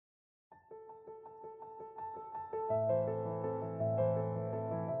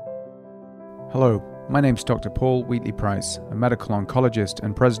Hello, my name's Dr. Paul Wheatley-Price, a medical oncologist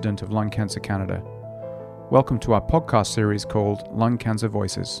and president of Lung Cancer Canada. Welcome to our podcast series called Lung Cancer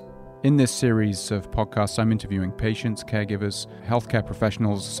Voices. In this series of podcasts, I'm interviewing patients, caregivers, healthcare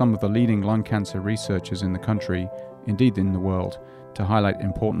professionals, some of the leading lung cancer researchers in the country, indeed in the world, to highlight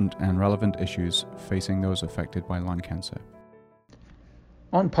important and relevant issues facing those affected by lung cancer.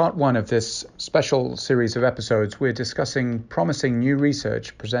 On part one of this special series of episodes, we're discussing promising new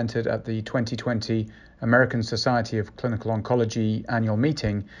research presented at the 2020 American Society of Clinical Oncology annual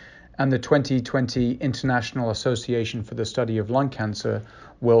meeting and the 2020 International Association for the Study of Lung Cancer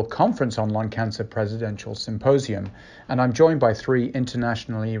World Conference on Lung Cancer Presidential Symposium, and I'm joined by three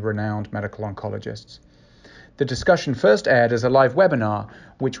internationally renowned medical oncologists. The discussion first aired as a live webinar,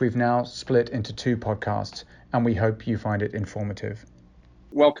 which we've now split into two podcasts, and we hope you find it informative.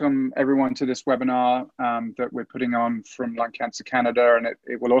 Welcome everyone to this webinar that we're putting on from Lung Cancer Canada, and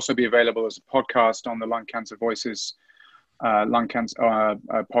it will also be available as a podcast on the Lung Cancer Voices lung cancer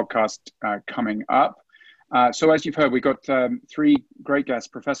podcast coming up. So as you've heard, we've got three great guests.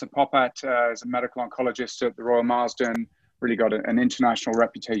 Professor Popat is a medical oncologist at the Royal Marsden, really got an international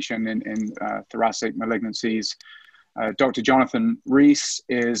reputation in thoracic malignancies. Dr. Jonathan Rees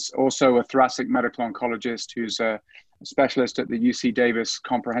is also a thoracic medical oncologist who's a specialist at the UC Davis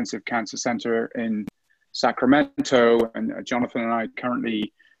Comprehensive Cancer Center in Sacramento. And Jonathan and I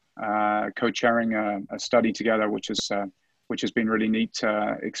currently co-chairing a study together, which has been really neat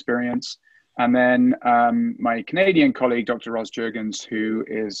experience. And then my Canadian colleague, Dr. Ros Juergens, who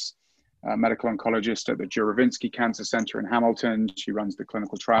is a medical oncologist at the Juravinski Cancer Center in Hamilton. She runs the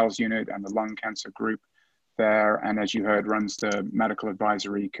clinical trials unit and the lung cancer group there. And as you heard, runs the medical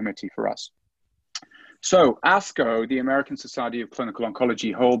advisory committee for us. So ASCO, the American Society of Clinical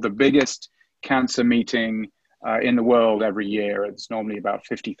Oncology, hold the biggest cancer meeting in the world every year. It's normally about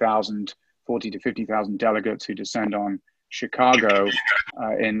 40 to 50,000 delegates who descend on Chicago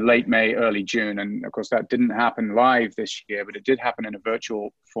in late May, early June. And of course, that didn't happen live this year, but it did happen in a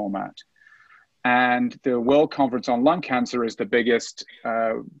virtual format. And the World Conference on Lung Cancer is the biggest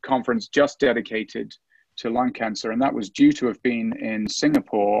conference just dedicated to lung cancer. And that was due to have been in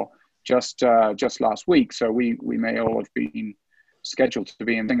Singapore just last week. So we may all have been scheduled to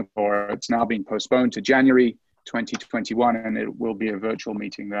be in Singapore. It's now been postponed to January 2021, and it will be a virtual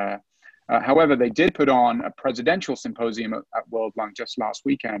meeting there. However, they did put on a presidential symposium at World Lung just last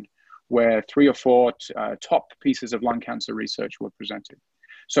weekend, where 3 or 4 top pieces of lung cancer research were presented.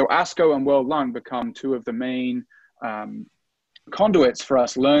 So ASCO and World Lung become two of the main conduits for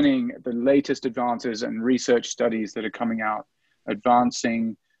us learning the latest advances and research studies that are coming out,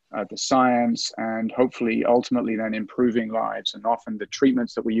 advancing the science, and hopefully ultimately then improving lives. And often the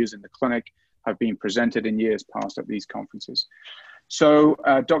treatments that we use in the clinic have been presented in years past at these conferences. So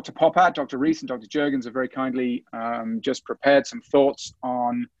Dr. Popat, Dr. Rees, and Dr. Juergens have very kindly just prepared some thoughts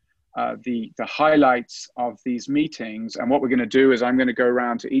on the highlights of these meetings. And what we're going to do is I'm going to go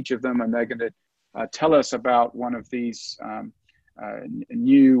around to each of them, and they're going to tell us about one of these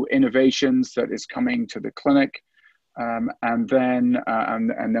new innovations that is coming to the clinic. And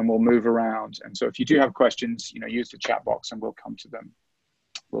then we'll move around. And so if you do have questions, use the chat box and we'll come to them.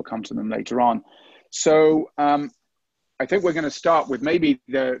 We'll come to them later on. So I think we're going to start with maybe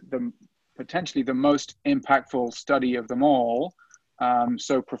the potentially the most impactful study of them all.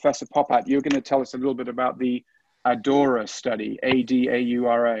 So Professor Popat, you're going to tell us a little bit about the ADAURA study,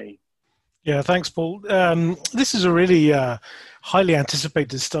 ADAURA. Yeah, thanks, Paul. This is a really highly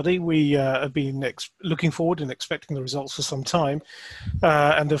anticipated study. We have been looking forward and expecting the results for some time,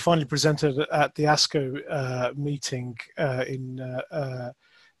 and they're finally presented at the ASCO meeting in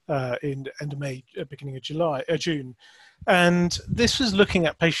end of May, beginning of June. And this was looking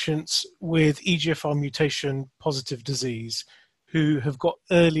at patients with EGFR mutation positive disease who have got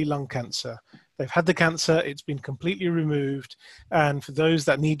early lung cancer. They've had the cancer, it's been completely removed, and for those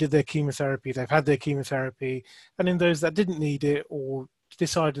that needed their chemotherapy, they've had their chemotherapy, and in those that didn't need it or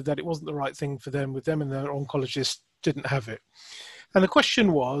decided that it wasn't the right thing for them, with them and their oncologist didn't have it. And the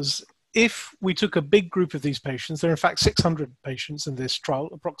question was, if we took a big group of these patients, there are in fact 600 patients in this trial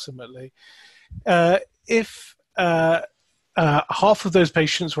approximately, if half of those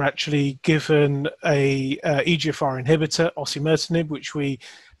patients were actually given a EGFR inhibitor, osimertinib, which we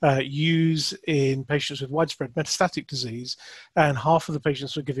use in patients with widespread metastatic disease, and half of the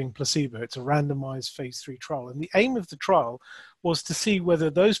patients were giving placebo. It's a randomized phase 3 trial. And the aim of the trial was to see whether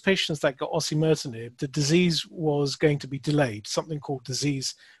those patients that got osimertinib, the disease was going to be delayed, something called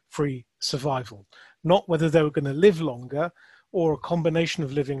disease-free survival, not whether they were going to live longer or a combination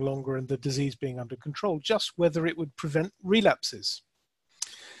of living longer and the disease being under control, just whether it would prevent relapses.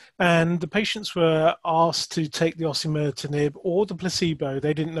 And the patients were asked to take the osimertinib or the placebo.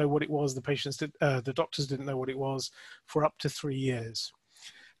 They didn't know what it was. The doctors didn't know what it was, for up to 3 years.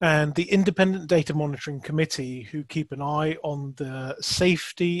 And the Independent Data Monitoring Committee, who keep an eye on the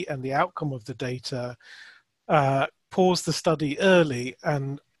safety and the outcome of the data, paused the study early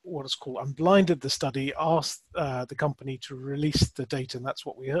and what is called unblinded the study, asked the company to release the data, and that's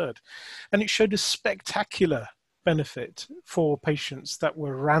what we heard. And it showed a spectacular benefit for patients that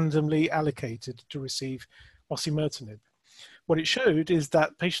were randomly allocated to receive osimertinib. What it showed is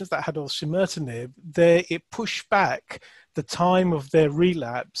that patients that had osimertinib, it pushed back the time of their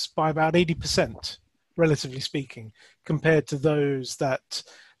relapse by about 80%, relatively speaking, compared to those that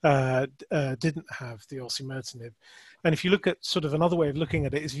didn't have the osimertinib. And if you look at sort of another way of looking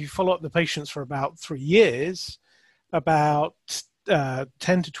at it is if you follow up the patients for about 3 years, about 10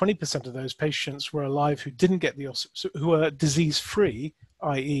 to 20% of those patients were alive who didn't get who were disease-free,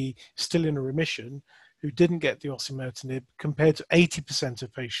 i.e. still in a remission, who didn't get the osimertinib, compared to 80%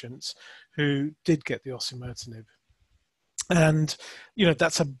 of patients who did get the osimertinib. And,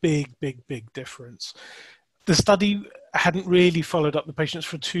 that's a big, big, big difference. The study hadn't really followed up the patients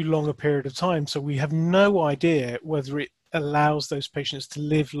for too long a period of time, so we have no idea whether it allows those patients to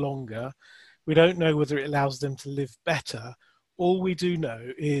live longer. We don't know whether it allows them to live better. All we do know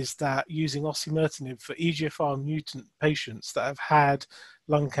is that using osimertinib for EGFR mutant patients that have had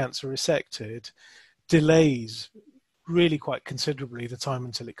lung cancer resected delays really quite considerably the time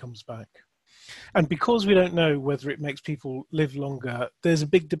until it comes back. And because we don't know whether it makes people live longer, there's a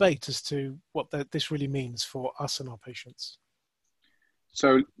big debate as to what this really means for us and our patients.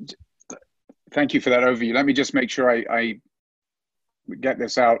 So thank you for that overview. Let me just make sure I get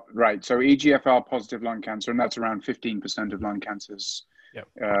this out right. So EGFR positive lung cancer, and that's around 15% of lung cancers, yep.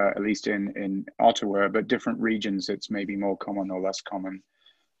 At least in Ottawa, but different regions, it's maybe more common or less common.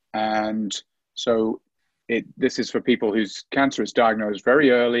 And so this is for people whose cancer is diagnosed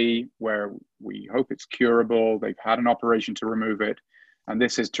very early, where we hope it's curable, they've had an operation to remove it, and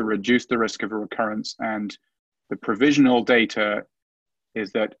this is to reduce the risk of a recurrence. And the provisional data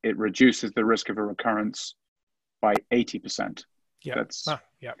is that it reduces the risk of a recurrence by 80%. Yeah.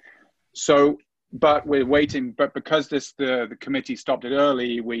 So, but we're waiting, but because the committee stopped it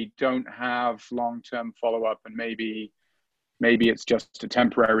early, we don't have long-term follow-up, and maybe it's just a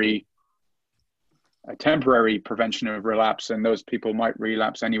temporary prevention of relapse, and those people might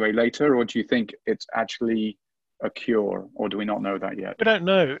relapse anyway later? Or do you think it's actually a cure, or do we not know that yet? We don't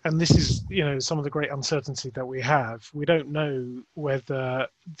know, and this is some of the great uncertainty that we have. We don't know whether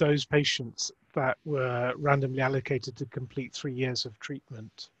those patients that were randomly allocated to complete 3 years of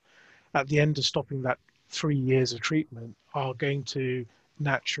treatment, at the end of stopping that 3 years of treatment, are going to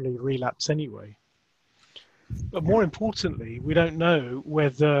naturally relapse anyway. But more importantly, we don't know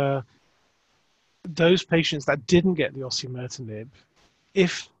whether those patients that didn't get the osimertinib,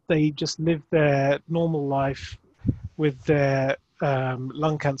 if they just lived their normal life with their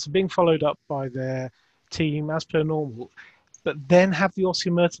lung cancer being followed up by their team as per normal, but then have the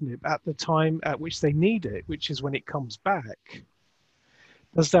osimertinib at the time at which they need it, which is when it comes back,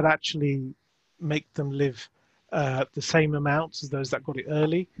 does that actually make them live the same amount as those that got it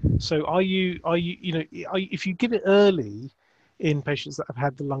early? So if you give it early in patients that have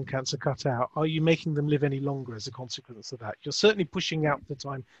had the lung cancer cut out, are you making them live any longer as a consequence of that? You're certainly pushing out the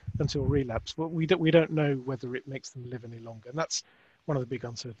time until relapse, but we don't know whether it makes them live any longer. And that's one of the big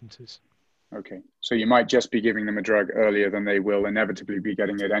uncertainties. Okay. So you might just be giving them a drug earlier than they will inevitably be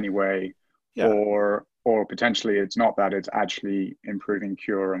getting it anyway. Yeah. Or potentially it's not that, it's actually improving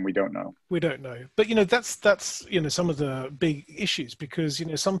cure, and we don't know. We don't know. But, that's some of the big issues, because,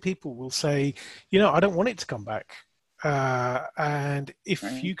 some people will say, I don't want it to come back. And if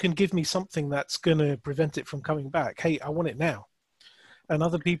you can give me something that's going to prevent it from coming back, hey, I want it now. And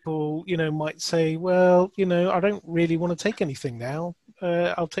other people, might say, well, I don't really want to take anything now.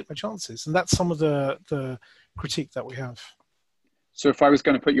 I'll take my chances. And that's some of the critique that we have. So if I was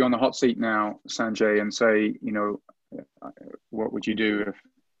going to put you on the hot seat now, Sanjay, and say, what would you do if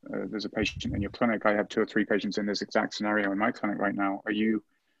there's a patient in your clinic? I have 2 or 3 patients in this exact scenario in my clinic right now.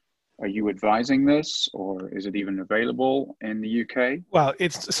 Are you advising this, or is it even available in the UK? Well,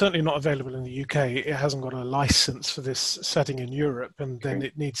 it's certainly not available in the UK. It hasn't got a license for this setting in Europe, and then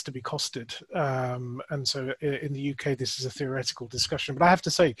it needs to be costed. And so in the UK, this is a theoretical discussion. But I have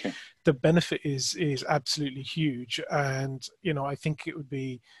to say, the benefit is absolutely huge. And, I think it would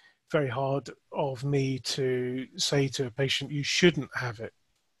be very hard of me to say to a patient, you shouldn't have it.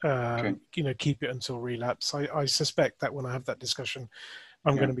 Keep it until relapse. I suspect that when I have that discussion,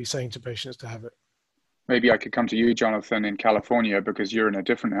 I'm going to be saying to patients to have it. maybe I could come to you, Jonathan, in California, because you're in a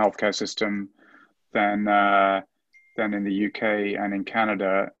different healthcare system than in the UK and in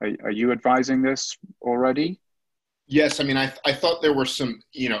Canada. Are you advising this already? Yes, I mean, I thought there were some,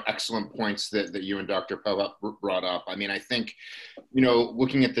 excellent points that you and Dr. Pell brought up. I mean, I think,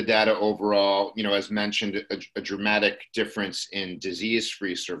 looking at the data overall, as mentioned, a dramatic difference in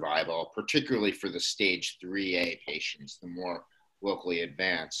disease-free survival, particularly for the stage 3A patients, the more locally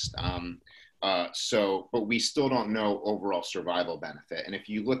advanced. But we still don't know overall survival benefit. And if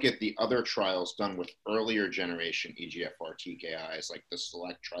you look at the other trials done with earlier generation EGFR TKIs, like the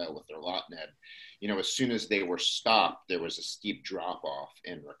SELECT trial with erlotinib, as soon as they were stopped, there was a steep drop off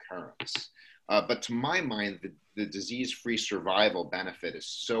in recurrence. But to my mind, the disease-free survival benefit is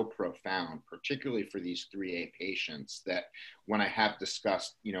so profound, particularly for these 3A patients, that when I have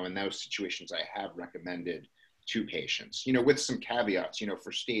discussed, in those situations, I have recommended to patients, with some caveats,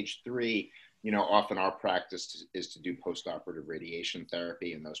 for stage 3, often our practice is to do postoperative radiation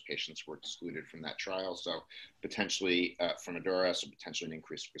therapy, and those patients were excluded from that trial. So potentially from ADAURA, so potentially an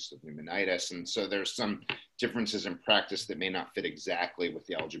increased risk of pneumonitis. And so there's some differences in practice that may not fit exactly with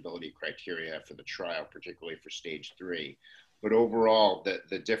the eligibility criteria for the trial, particularly for stage 3. But overall,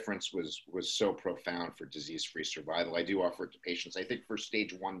 the difference was so profound for disease-free survival. I do offer it to patients. I think for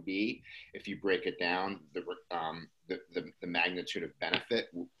stage 1B, if you break it down, the magnitude of benefit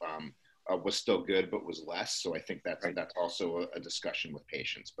was still good, but was less. So I think that's also a discussion with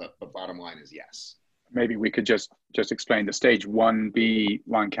patients. But bottom line is yes. Maybe we could just explain the stage 1B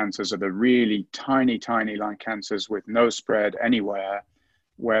lung cancers are the really tiny lung cancers with no spread anywhere,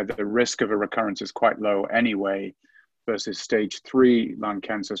 where the risk of a recurrence is quite low anyway, versus stage 3 lung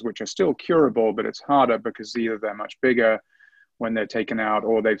cancers, which are still curable, but it's harder because either they're much bigger when they're taken out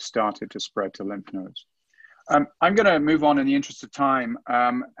or they've started to spread to lymph nodes. I'm going to move on in the interest of time.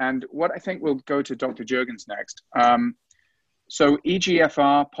 And what I think we'll go to Dr. Juergens next. So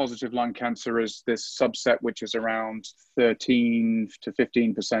EGFR positive lung cancer is this subset, which is around 13 to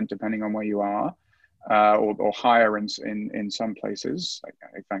 15%, depending on where you are, or higher in some places,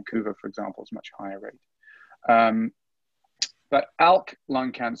 like Vancouver, for example, is much higher rate. But ALK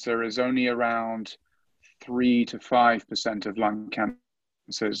lung cancer is only around 3 to 5% of lung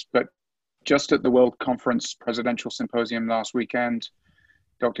cancers. But just at the World Conference Presidential Symposium last weekend,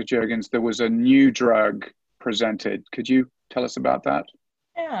 Dr. Juergens, there was a new drug presented. Could you tell us about that?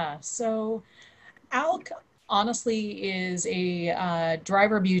 Yeah, so ALK honestly is a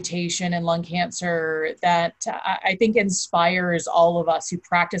driver mutation in lung cancer that I think inspires all of us who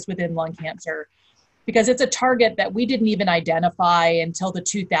practice within lung cancer, because it's a target that we didn't even identify until the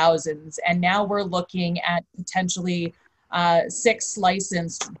 2000s. And now we're looking at potentially 6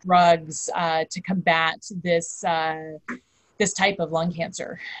 licensed drugs to combat this type of lung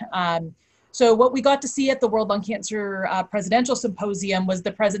cancer. So what we got to see at the World Lung Cancer Presidential Symposium was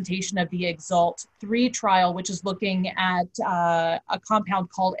the presentation of the EXALT-3 trial, which is looking at a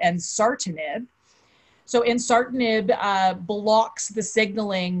compound called ensartinib. So ensartinib blocks the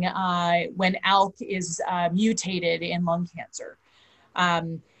signaling when ALK is mutated in lung cancer.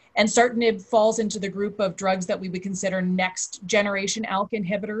 Ensartinib falls into the group of drugs that we would consider next generation ALK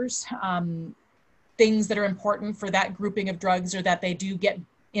inhibitors. Things that are important for that grouping of drugs are that they do get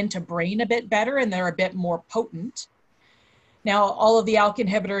into brain a bit better and they're a bit more potent. Now, all of the ALK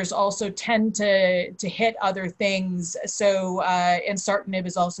inhibitors also tend to hit other things. So ensartinib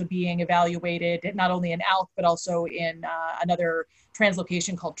is also being evaluated not only in ALK, but also in another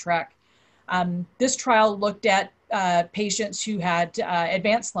translocation called TRK. This trial looked at patients who had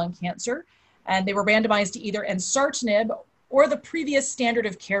advanced lung cancer, and they were randomized to either ensartinib or the previous standard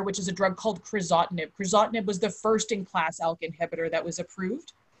of care, which is a drug called crizotinib. Crizotinib was the first in-class ALK inhibitor that was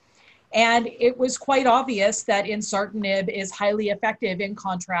approved. And it was quite obvious that ensartinib is highly effective in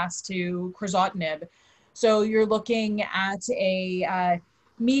contrast to crizotinib. So you're looking at a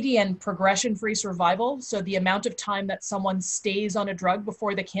median progression-free survival, so the amount of time that someone stays on a drug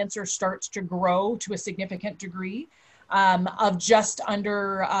before the cancer starts to grow to a significant degree, of just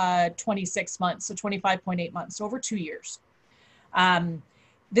under 26 months, so 25.8 months, so over 2 years.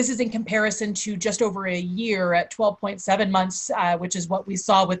 This is in comparison to just over a year at 12.7 months, which is what we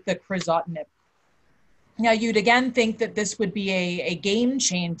saw with the crizotinib. Now, you'd again think that this would be a game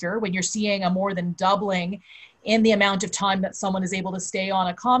changer when you're seeing a more than doubling in the amount of time that someone is able to stay on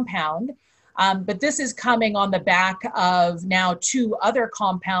a compound. But this is coming on the back of now 2 other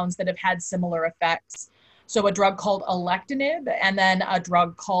compounds that have had similar effects. So a drug called alectinib and then a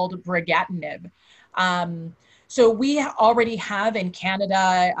drug called brigatinib. So we already have in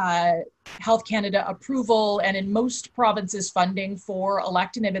Canada Health Canada approval and in most provinces funding for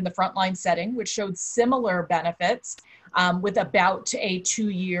alectinib in the frontline setting, which showed similar benefits with about a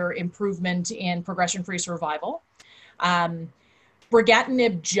 2-year improvement in progression-free survival.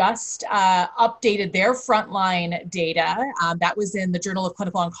 Brigatinib just updated their frontline data. That was in the Journal of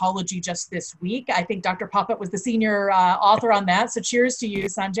Clinical Oncology just this week. I think Dr. Poppet was the senior author on that. So cheers to you,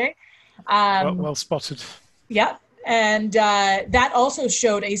 Sanjay. Well spotted. Yeah. And that also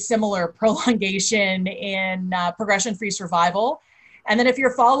showed a similar prolongation in progression-free survival. And then if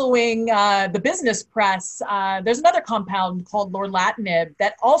you're following the business press, there's another compound called lorlatinib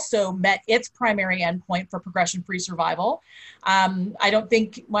that also met its primary endpoint for progression-free survival. I don't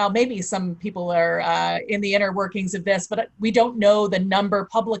think, well, maybe some people are in the inner workings of this, but we don't know the number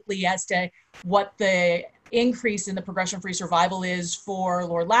publicly as to what the increase in the progression-free survival is for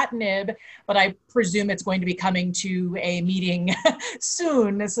lorlatinib, but I presume it's going to be coming to a meeting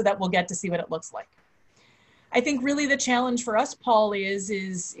soon so that we'll get to see what it looks like. I think really the challenge for us, Paul,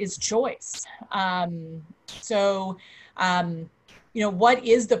 is choice. What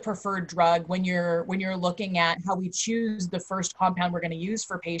is the preferred drug when you're looking at how we choose the first compound we're going to use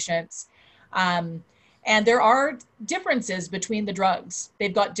for patients? And there are differences between the drugs.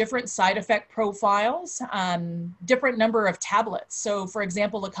 They've got different side effect profiles, different number of tablets. So for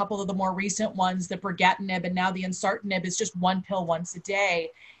example, a couple of the more recent ones, the brigatinib and now the ensartinib is just 1 pill once a day,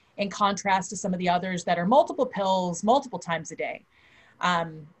 in contrast to some of the others that are multiple pills, multiple times a day.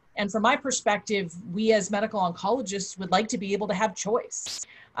 And from my perspective, we as medical oncologists would like to be able to have choice,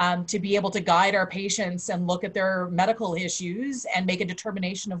 to be able to guide our patients and look at their medical issues and make a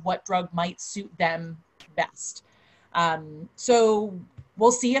determination of what drug might suit them best. So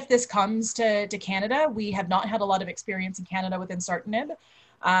we'll see if this comes to Canada. We have not had a lot of experience in Canada with ensartinib.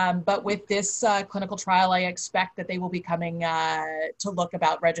 But with this clinical trial, I expect that they will be coming to look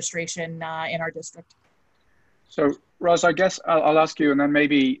about registration in our district. So, Roz, I guess I'll ask you, and then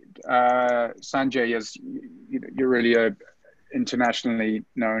maybe Sanjay, as you're really a internationally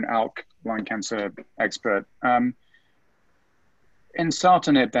known ALK lung cancer expert.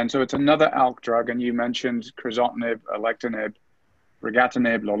 Ensartinib, then, so it's another ALK drug, and you mentioned crizotinib, alectinib,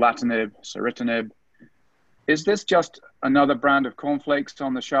 brigatinib, lorlatinib, ceritinib. Is this just another brand of cornflakes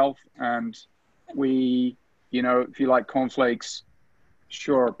on the shelf? And we, if you like cornflakes,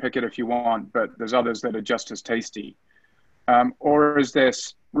 sure, pick it if you want, but there's others that are just as tasty. Or is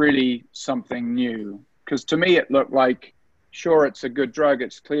this really something new? Because to me, it looked like, sure, it's a good drug,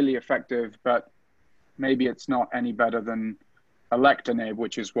 it's clearly effective, but maybe it's not any better than alectinib,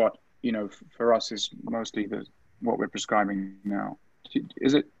 which is what, for us is mostly what we're prescribing now.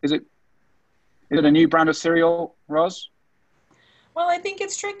 Is it a new brand of cereal, Roz? Well, I think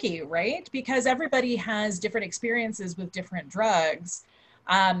it's tricky, right? Because everybody has different experiences with different drugs.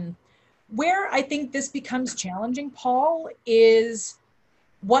 Where I think this becomes challenging, Paul, is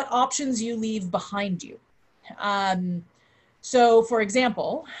what options you leave behind you. So for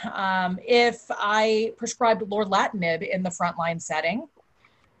example, if I prescribed lorlatinib in the frontline setting,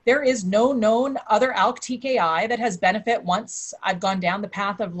 there is no known other ALK TKI that has benefit once I've gone down the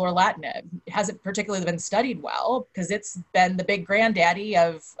path of lorlatinib. It hasn't particularly been studied well because it's been the big granddaddy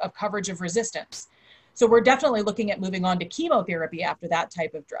of coverage of resistance. So we're definitely looking at moving on to chemotherapy after that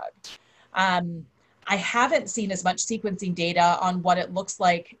type of drug. I haven't seen as much sequencing data on what it looks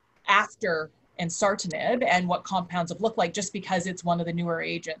like after ensartinib and what compounds have looked like just because it's one of the newer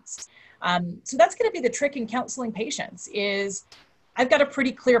agents. So that's going to be the trick in counseling patients is I've got a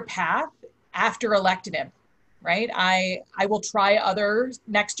pretty clear path after alectinib, right? I will try other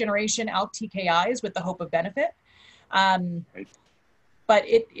next generation ALK TKIs with the hope of benefit. But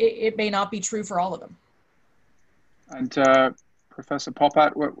it may not be true for all of them. And Professor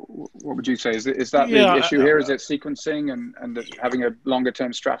Poppet, what would you say? Is that the issue here? Is it sequencing and having a longer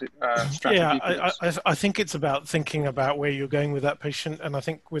term strategy? I think it's about thinking about where you're going with that patient. And I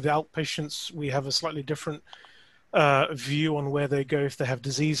think with ALK patients, we have a slightly different view on where they go if they have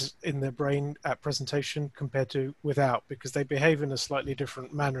disease in their brain at presentation compared to without, because they behave in a slightly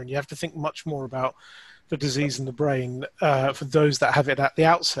different manner. And you have to think much more about the disease in the brain for those that have it at the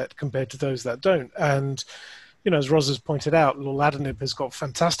outset compared to those that don't. And as Roz has pointed out, lorlatinib has got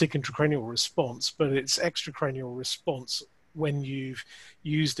fantastic intracranial response, but its extracranial response when you've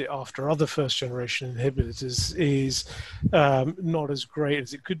used it after other first-generation inhibitors is not as great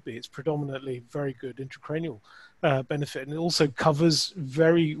as it could be. It's predominantly very good intracranial benefit, and it also covers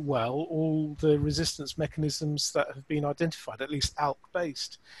very well all the resistance mechanisms that have been identified, at least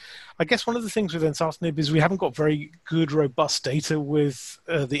ALK-based. I guess one of the things with ensartinib is we haven't got very good, robust data with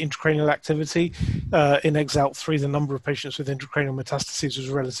the intracranial activity. In EXALT-3, the number of patients with intracranial metastases was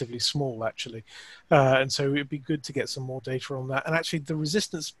relatively small, actually. And so it'd be good to get some more data on that. And actually, the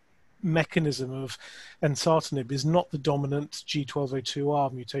resistance mechanism of ensartinib is not the dominant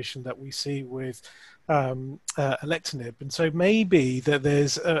G1202R mutation that we see with alectinib. And so maybe that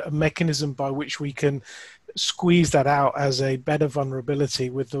there's a mechanism by which we can squeeze that out as a better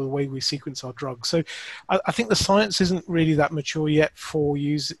vulnerability with the way we sequence our drugs. So I think the science isn't really that mature yet for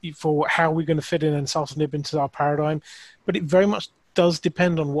how we're going to fit in ensartinib into our paradigm, but it very much does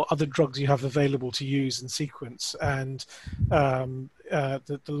depend on what other drugs you have available to use and sequence, and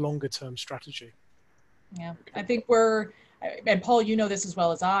the longer term strategy. Yeah, I think and Paul, you know this as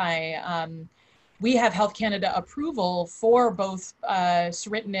well as I, we have Health Canada approval for both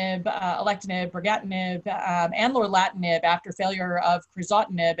ceritinib, alectinib, brigatinib, and lorlatinib after failure of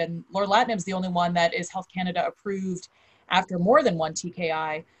crizotinib. And lorlatinib is the only one that is Health Canada approved after more than one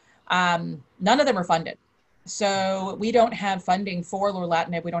TKI. None of them are funded. So we don't have funding for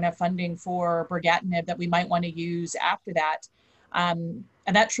lorlatinib. We don't have funding for brigatinib that we might want to use after that.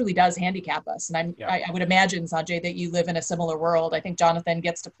 And that truly does handicap us. And I would imagine, Sanjay, that you live in a similar world. I think Jonathan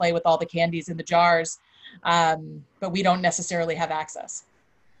gets to play with all the candies in the jars, but we don't necessarily have access.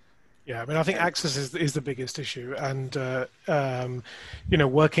 Yeah, I mean, I think access is the biggest issue, and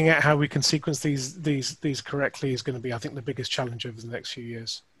working out how we can sequence these correctly is going to be, I think, the biggest challenge over the next few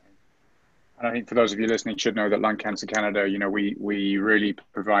years. And I think for those of you listening, should know that Lung Cancer Canada, we really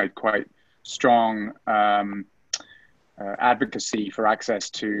provide quite strong advocacy for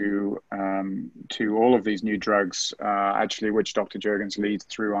access to all of these new drugs, actually, which Dr. Juergens leads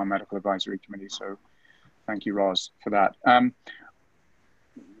through our medical advisory committee. So thank you, Roz, for that.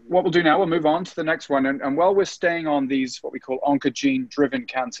 What we'll do now, we'll move on to the next one. And while we're staying on these, what we call oncogene-driven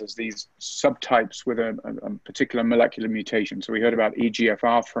cancers, these subtypes with a particular molecular mutation. So we heard about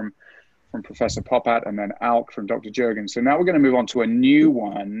EGFR from Professor Popat, and then ALK from Dr. Juergens. So now we're going to move on to a new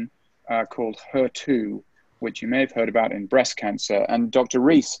one called HER2, which you may have heard about in breast cancer. And Dr.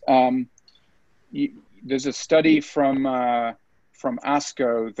 Rees, there's a study from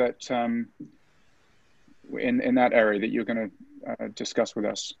ASCO that in that area that you're going to discuss with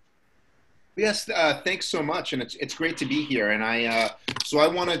us. Yes, thanks so much, and it's great to be here. And I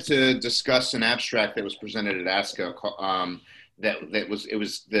wanted to discuss an abstract that was presented at ASCO. It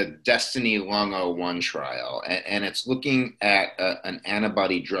was the Destiny Lung 01 trial, and it's looking at an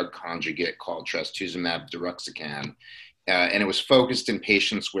antibody drug conjugate called trastuzumab deruxtecan, and it was focused in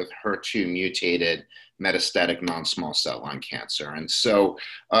patients with HER2 mutated metastatic non-small cell lung cancer. And so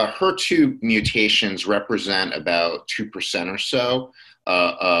HER2 mutations represent about 2% or so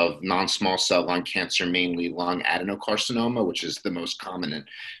of non-small cell lung cancer, mainly lung adenocarcinoma, which is the most common in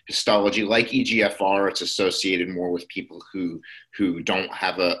histology. Like EGFR, it's associated more with people who don't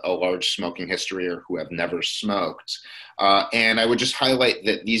have a large smoking history or who have never smoked. And I would just highlight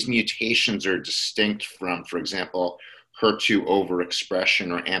that these mutations are distinct from, for example, HER2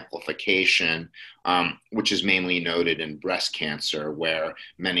 overexpression or amplification, which is mainly noted in breast cancer, where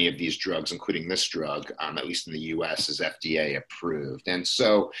many of these drugs, including this drug, at least in the US, is FDA approved. And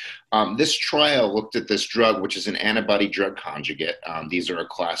so this trial looked at this drug, which is an antibody drug conjugate. These are a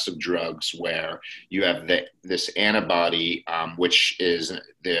class of drugs where you have this antibody, which is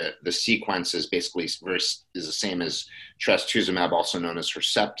the sequence is basically is the same as trastuzumab, also known as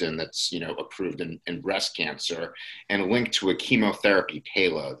Herceptin, that's approved in breast cancer, and linked to a chemotherapy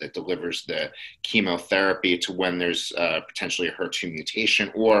payload that delivers the chemotherapy to when there's potentially a HER2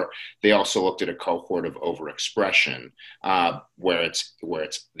 mutation. Or they also looked at a cohort of overexpression, where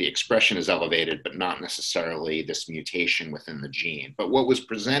the expression is elevated, but not necessarily this mutation within the gene. But what was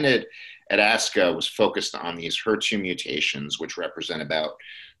presented at ASCO was focused on these HER2 mutations, which represent about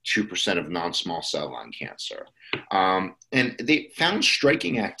 2% of non-small cell lung cancer. And they found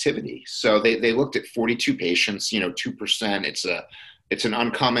striking activity. So they looked at 42 patients, 2%. It's an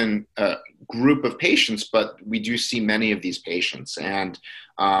uncommon group of patients, but we do see many of these patients. And,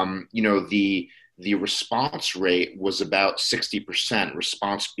 the response rate was about 60%,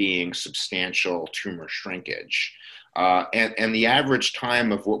 response being substantial tumor shrinkage. And the average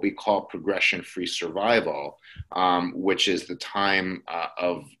time of what we call progression-free survival, which is the time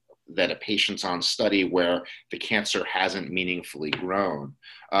that a patient's on study where the cancer hasn't meaningfully grown,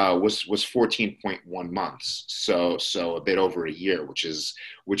 was 14.1 months. So a bit over a year, which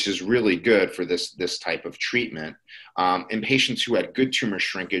is really good for this type of treatment. In patients who had good tumor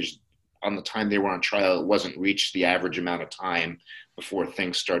shrinkage, on the time they were on trial, it wasn't reached the average amount of time before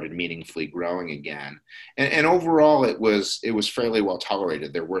things started meaningfully growing again. And overall, it was fairly well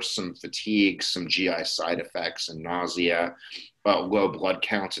tolerated. There were some fatigue, some GI side effects, and nausea, low blood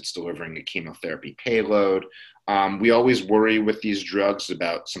counts. It's delivering a chemotherapy payload. We always worry with these drugs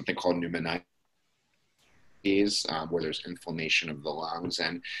about something called pneumonitis, where there's inflammation of the lungs,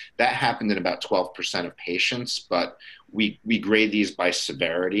 and that happened in about 12% of patients, but we grade these by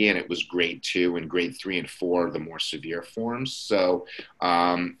severity, and it was grade 2 and grade 3 and 4, the more severe forms. So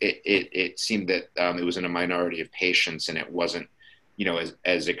it seemed that it was in a minority of patients, and it wasn't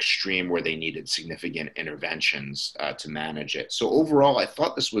as extreme where they needed significant interventions to manage it. So overall, I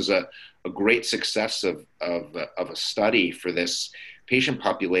thought this was a great success of a study for this patient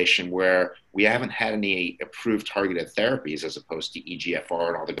population where we haven't had any approved targeted therapies as opposed to EGFR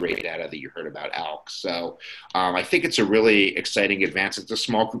and all the great data that you heard about ALK. So I think it's a really exciting advance. It's a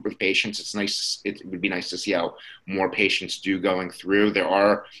small group of patients. It's nice. It would be nice to see how more patients do going through. There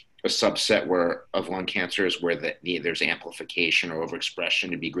are a subset of lung cancers where there's amplification or overexpression.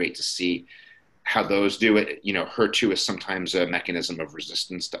 It'd be great to see how those do it. HER2 is sometimes a mechanism of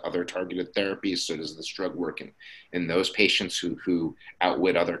resistance to other targeted therapies. So does this drug work in those patients who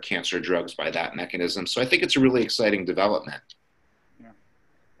outwit other cancer drugs by that mechanism? So I think it's a really exciting development. Yeah,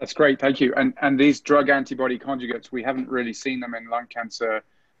 that's great. Thank you. And these drug antibody conjugates, we haven't really seen them in lung cancer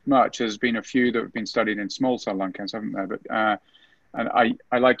much. There's been a few that have been studied in small cell lung cancer, haven't there? But and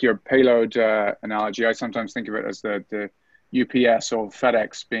I like your payload analogy. I sometimes think of it as the UPS or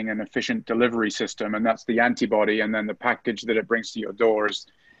FedEx being an efficient delivery system, and that's the antibody, and then the package that it brings to your door is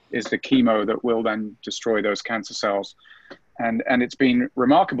the chemo that will then destroy those cancer cells. And it's been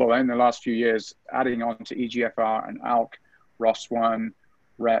remarkable in the last few years, adding on to EGFR and ALK, ROS1,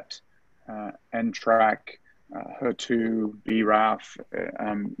 RET, NTRK, HER2, BRAF.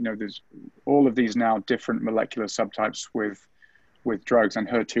 There's all of these now different molecular subtypes with drugs, and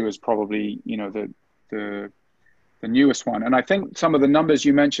HER2 is probably the newest one. And I think some of the numbers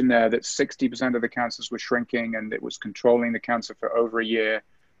you mentioned there, that 60% of the cancers were shrinking and it was controlling the cancer for over a year,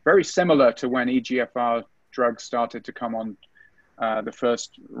 very similar to when EGFR drugs started to come on, the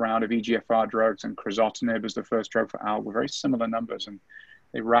first round of EGFR drugs, and crizotinib as the first drug for ALK, were very similar numbers, and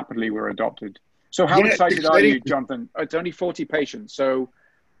they rapidly were adopted. So how excited are you, Jonathan? It's only 40 patients, so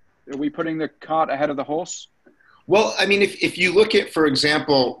are we putting the cart ahead of the horse? Well, I mean, if you look at, for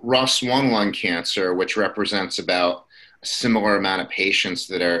example, ROS1 lung cancer, which represents about a similar amount of patients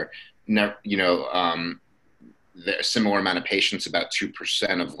that are, the similar amount of patients, about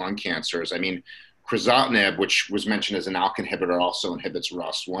 2% of lung cancers. I mean, crizotinib, which was mentioned as an ALK inhibitor, also inhibits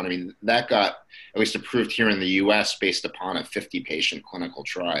ROS1. I mean, that got at least approved here in the U.S. based upon a 50-patient clinical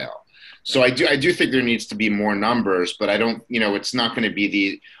trial. So I do think there needs to be more numbers, but I don't, it's not going to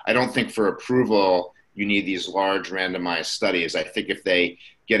be I don't think for approval you need these large randomized studies. I think if they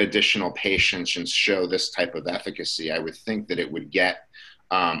get additional patients and show this type of efficacy, I would think that it would get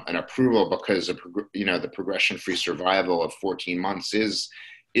an approval, because the progression-free survival of 14 months is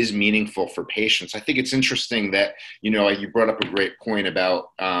meaningful for patients. I think it's interesting that you brought up a great point about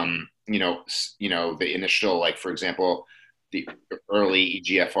the initial, like, for example, the early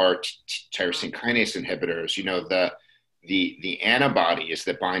EGFR tyrosine kinase inhibitors. The antibodies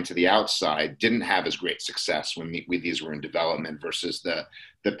that bind to the outside didn't have as great success when these were in development versus the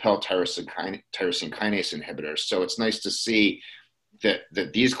PEL tyrosine kinase inhibitors. So it's nice to see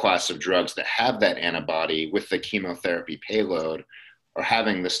that these class of drugs that have that antibody with the chemotherapy payload are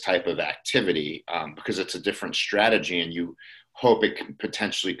having this type of activity, because it's a different strategy, and you hope it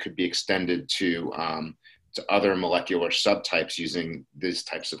potentially could be extended to other molecular subtypes using these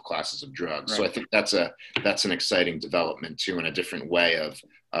types of classes of drugs. Right. So I think that's an exciting development too, in a different way of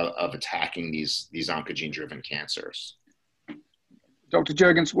attacking these oncogene-driven cancers. Dr.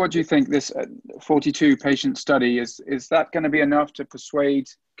 Juergens, what do you think? This 42 patient study, is that going to be enough to persuade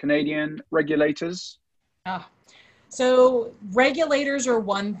Canadian regulators? So regulators are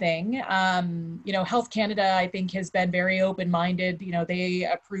one thing. Health Canada, I think, has been very open-minded. They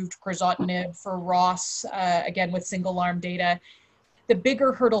approved crizotinib for ROS, again, with single-arm data. The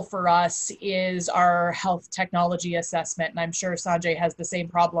bigger hurdle for us is our health technology assessment, and I'm sure Sanjay has the same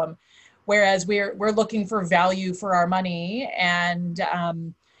problem. Whereas we're looking for value for our money, and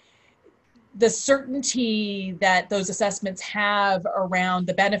the certainty that those assessments have around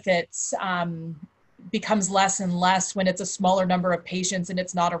the benefits becomes less and less when it's a smaller number of patients and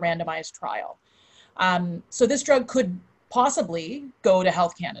it's not a randomized trial. So this drug could possibly go to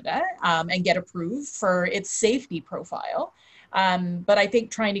Health Canada and get approved for its safety profile. But I think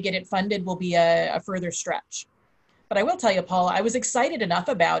trying to get it funded will be a further stretch. But I will tell you, Paul, I was excited enough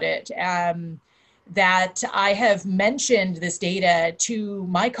about it that I have mentioned this data to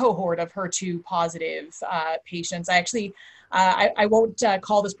my cohort of HER2 positive patients. I actually, I won't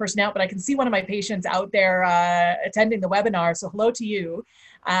call this person out, but I can see one of my patients out there attending the webinar. So hello to you.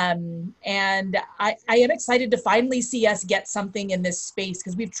 And I am excited to finally see us get something in this space,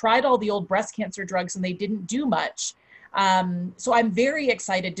 because we've tried all the old breast cancer drugs and they didn't do much. So I'm very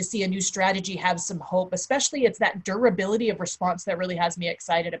excited to see a new strategy have some hope, especially it's that durability of response that really has me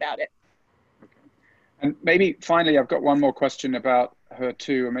excited about it. And maybe finally, I've got one more question about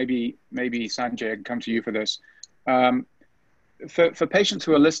HER2, or maybe Sanjay, I can come to you for this. For patients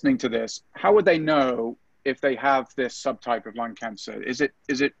who are listening to this, how would they know if they have this subtype of lung cancer? Is it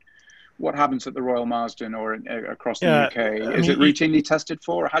what happens at the Royal Marsden or across the UK? Is it routinely tested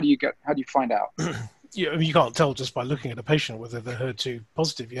for? Or how do you find out? You can't tell just by looking at a patient whether they're HER2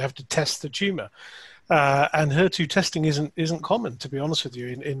 positive. You have to test the tumor. And HER2 testing isn't common, to be honest with you,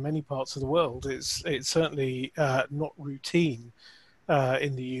 in many parts of the world. It's certainly not routine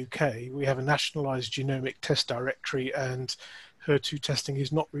in the UK. We have a nationalised genomic test directory, and HER2 testing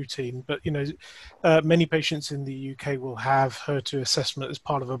is not routine. But many patients in the UK will have HER2 assessment as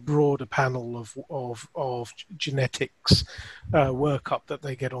part of a broader panel of genetics workup that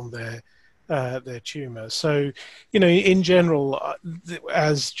they get on their tumor. So, in general,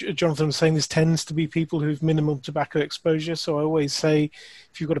 as Jonathan was saying, this tends to be people who've minimum tobacco exposure. So I always say,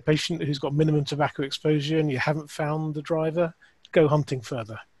 if you've got a patient who's got minimum tobacco exposure and you haven't found the driver, go hunting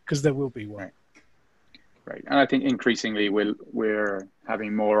further, because there will be one. Right. And I think increasingly we're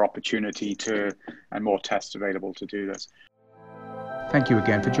having more opportunity and more tests available to do this. Thank you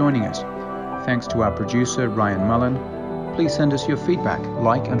again for joining us. Thanks to our producer, Ryan Mullen. Please send us your feedback,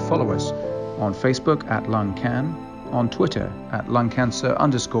 like and follow us on Facebook @LungCan, on Twitter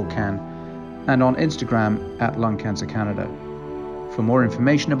 @LungCancer_can, and on Instagram @LungCancerCanada. For more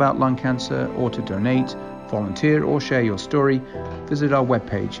information about lung cancer, or to donate, volunteer or share your story, visit our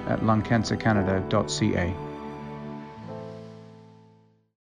webpage at lungcancercanada.ca.